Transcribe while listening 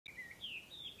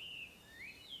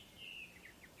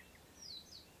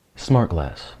Smart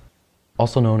glass,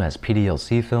 also known as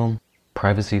PDLC film,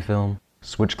 privacy film,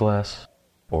 switch glass,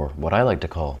 or what I like to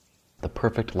call the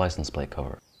perfect license plate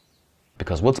cover.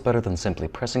 Because what's better than simply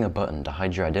pressing a button to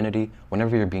hide your identity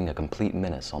whenever you're being a complete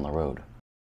menace on the road?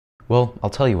 Well,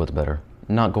 I'll tell you what's better,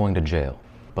 not going to jail.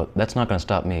 But that's not going to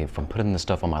stop me from putting this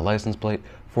stuff on my license plate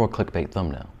for a clickbait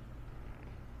thumbnail.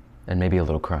 And maybe a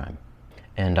little crime.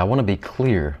 And I want to be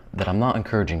clear that I'm not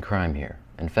encouraging crime here.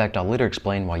 In fact, I'll later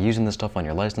explain why using this stuff on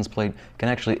your license plate can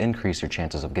actually increase your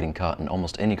chances of getting caught in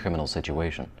almost any criminal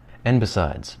situation. And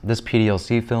besides, this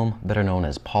PDLC film, better known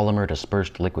as polymer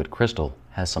dispersed liquid crystal,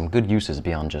 has some good uses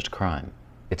beyond just crime.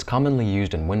 It's commonly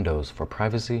used in windows for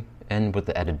privacy, and with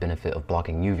the added benefit of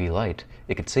blocking UV light,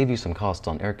 it could save you some costs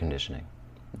on air conditioning.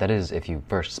 That is, if you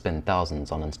first spend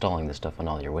thousands on installing this stuff on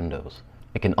all your windows.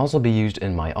 It can also be used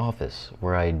in my office,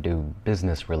 where I do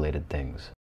business-related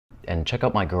things. And check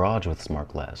out my garage with smart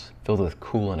glass, filled with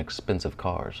cool and expensive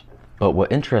cars. But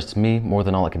what interests me more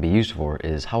than all it can be used for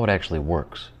is how it actually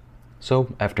works.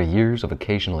 So, after years of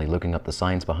occasionally looking up the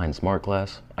science behind smart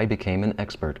glass, I became an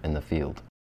expert in the field.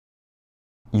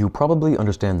 You probably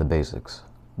understand the basics.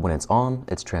 When it's on,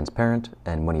 it's transparent,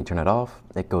 and when you turn it off,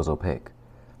 it goes opaque.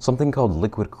 Something called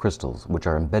liquid crystals, which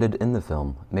are embedded in the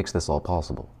film, makes this all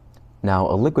possible. Now,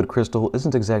 a liquid crystal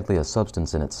isn't exactly a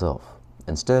substance in itself.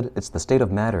 Instead, it's the state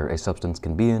of matter a substance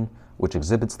can be in, which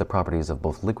exhibits the properties of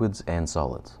both liquids and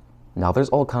solids. Now, there's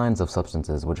all kinds of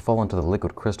substances which fall into the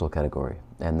liquid crystal category,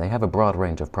 and they have a broad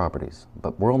range of properties,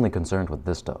 but we're only concerned with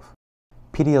this stuff.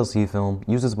 PDLC film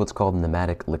uses what's called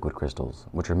pneumatic liquid crystals,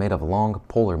 which are made of long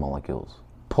polar molecules.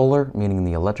 Polar meaning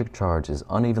the electric charge is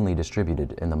unevenly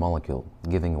distributed in the molecule,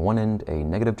 giving one end a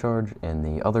negative charge and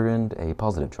the other end a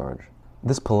positive charge.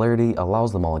 This polarity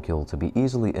allows the molecule to be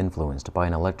easily influenced by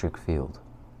an electric field.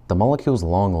 The molecule's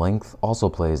long length also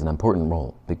plays an important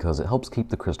role because it helps keep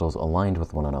the crystals aligned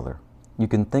with one another. You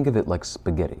can think of it like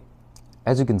spaghetti.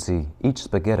 As you can see, each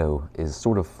spaghetto is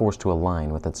sort of forced to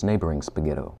align with its neighboring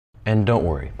spaghetto. And don't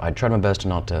worry, I tried my best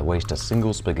not to waste a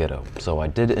single spaghetto, so I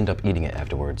did end up eating it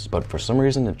afterwards, but for some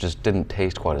reason it just didn't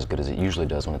taste quite as good as it usually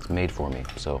does when it's made for me,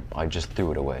 so I just threw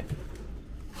it away.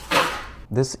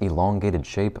 This elongated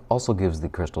shape also gives the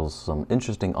crystals some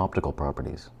interesting optical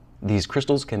properties. These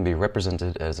crystals can be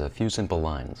represented as a few simple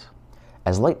lines.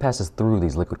 As light passes through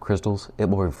these liquid crystals, it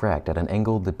will refract at an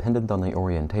angle dependent on the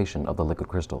orientation of the liquid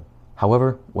crystal.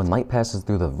 However, when light passes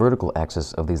through the vertical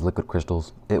axis of these liquid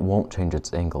crystals, it won't change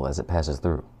its angle as it passes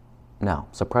through. Now,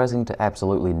 surprising to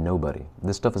absolutely nobody,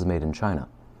 this stuff is made in China.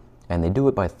 And they do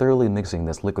it by thoroughly mixing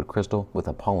this liquid crystal with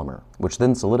a polymer, which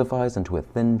then solidifies into a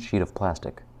thin sheet of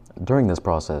plastic. During this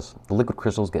process, the liquid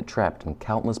crystals get trapped in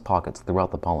countless pockets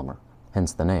throughout the polymer,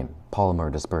 hence the name,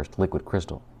 polymer dispersed liquid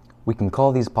crystal. We can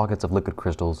call these pockets of liquid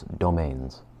crystals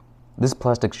domains. This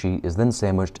plastic sheet is then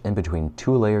sandwiched in between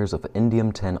two layers of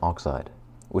indium tin oxide,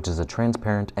 which is a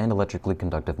transparent and electrically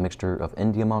conductive mixture of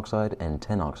indium oxide and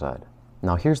tin oxide.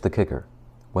 Now here's the kicker.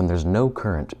 When there's no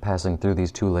current passing through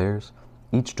these two layers,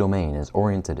 each domain is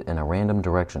oriented in a random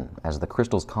direction as the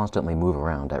crystals constantly move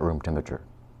around at room temperature.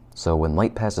 So when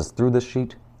light passes through this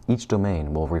sheet, each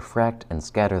domain will refract and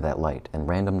scatter that light in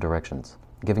random directions,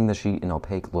 giving the sheet an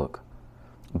opaque look.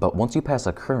 But once you pass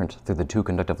a current through the two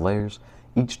conductive layers,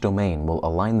 each domain will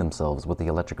align themselves with the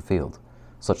electric field,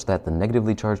 such that the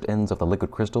negatively charged ends of the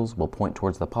liquid crystals will point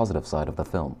towards the positive side of the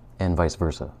film, and vice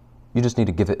versa. You just need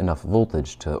to give it enough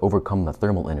voltage to overcome the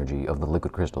thermal energy of the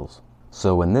liquid crystals.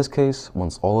 So in this case,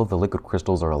 once all of the liquid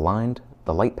crystals are aligned,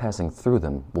 the light passing through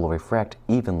them will refract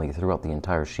evenly throughout the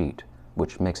entire sheet,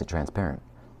 which makes it transparent.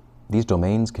 These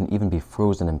domains can even be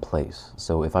frozen in place,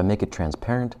 so if I make it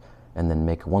transparent and then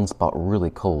make one spot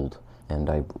really cold, and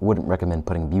I wouldn't recommend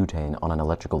putting butane on an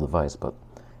electrical device, but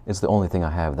it's the only thing I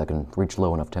have that can reach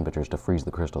low enough temperatures to freeze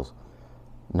the crystals.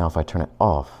 Now if I turn it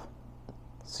off,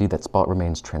 see that spot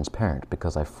remains transparent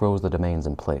because I froze the domains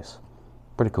in place.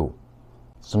 Pretty cool.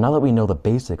 So now that we know the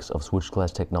basics of switch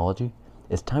glass technology,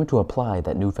 it's time to apply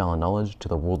that newfound knowledge to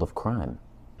the world of crime.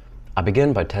 I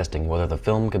began by testing whether the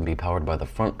film can be powered by the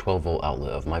front 12-volt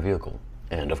outlet of my vehicle,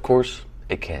 and of course,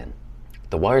 it can.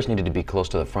 The wires needed to be close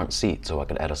to the front seat so I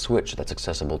could add a switch that's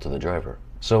accessible to the driver.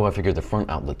 So I figured the front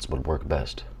outlets would work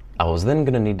best. I was then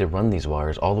going to need to run these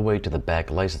wires all the way to the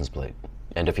back license plate.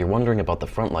 And if you're wondering about the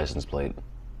front license plate,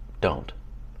 don't.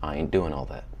 I ain't doing all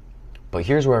that. But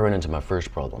here's where I ran into my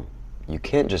first problem. You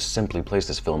can't just simply place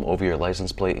this film over your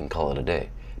license plate and call it a day,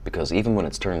 because even when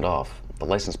it's turned off, the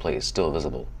license plate is still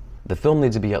visible. The film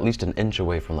needs to be at least an inch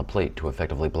away from the plate to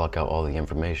effectively block out all the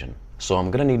information. So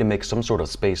I'm going to need to make some sort of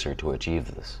spacer to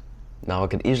achieve this. Now I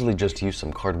could easily just use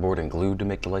some cardboard and glue to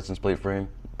make the license plate frame,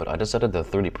 but I decided to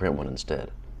 3D print one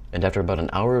instead. And after about an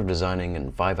hour of designing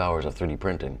and 5 hours of 3D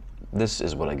printing, this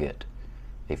is what I get.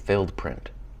 A failed print,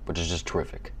 which is just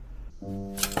terrific.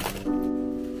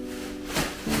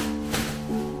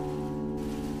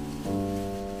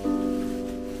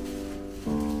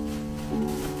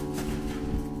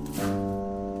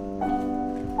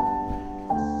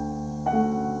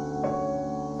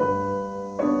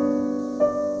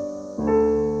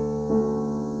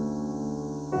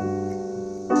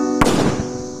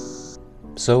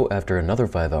 So after another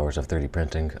 5 hours of 3D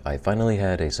printing, I finally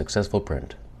had a successful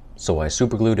print. So I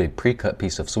superglued a pre-cut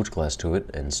piece of switch glass to it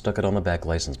and stuck it on the back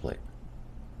license plate.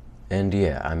 And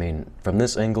yeah, I mean, from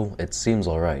this angle, it seems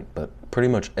alright, but pretty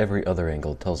much every other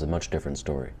angle tells a much different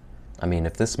story. I mean,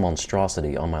 if this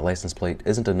monstrosity on my license plate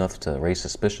isn't enough to raise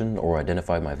suspicion or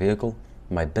identify my vehicle,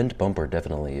 my bent bumper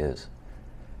definitely is.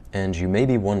 And you may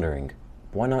be wondering,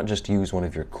 why not just use one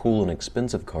of your cool and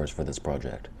expensive cars for this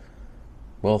project?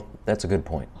 Well, that's a good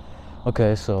point.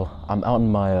 Okay, so I'm out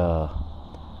in my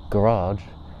garage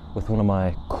with one of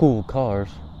my cool cars.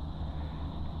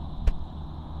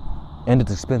 And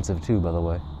it's expensive too, by the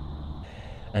way.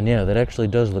 And yeah, that actually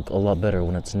does look a lot better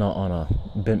when it's not on a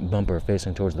bent bumper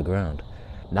facing towards the ground.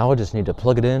 Now I just need to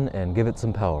plug it in and give it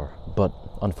some power. But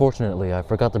unfortunately, I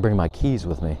forgot to bring my keys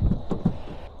with me.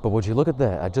 But would you look at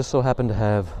that, I just so happen to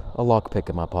have a lockpick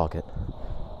in my pocket,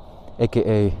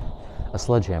 aka a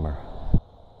sledgehammer.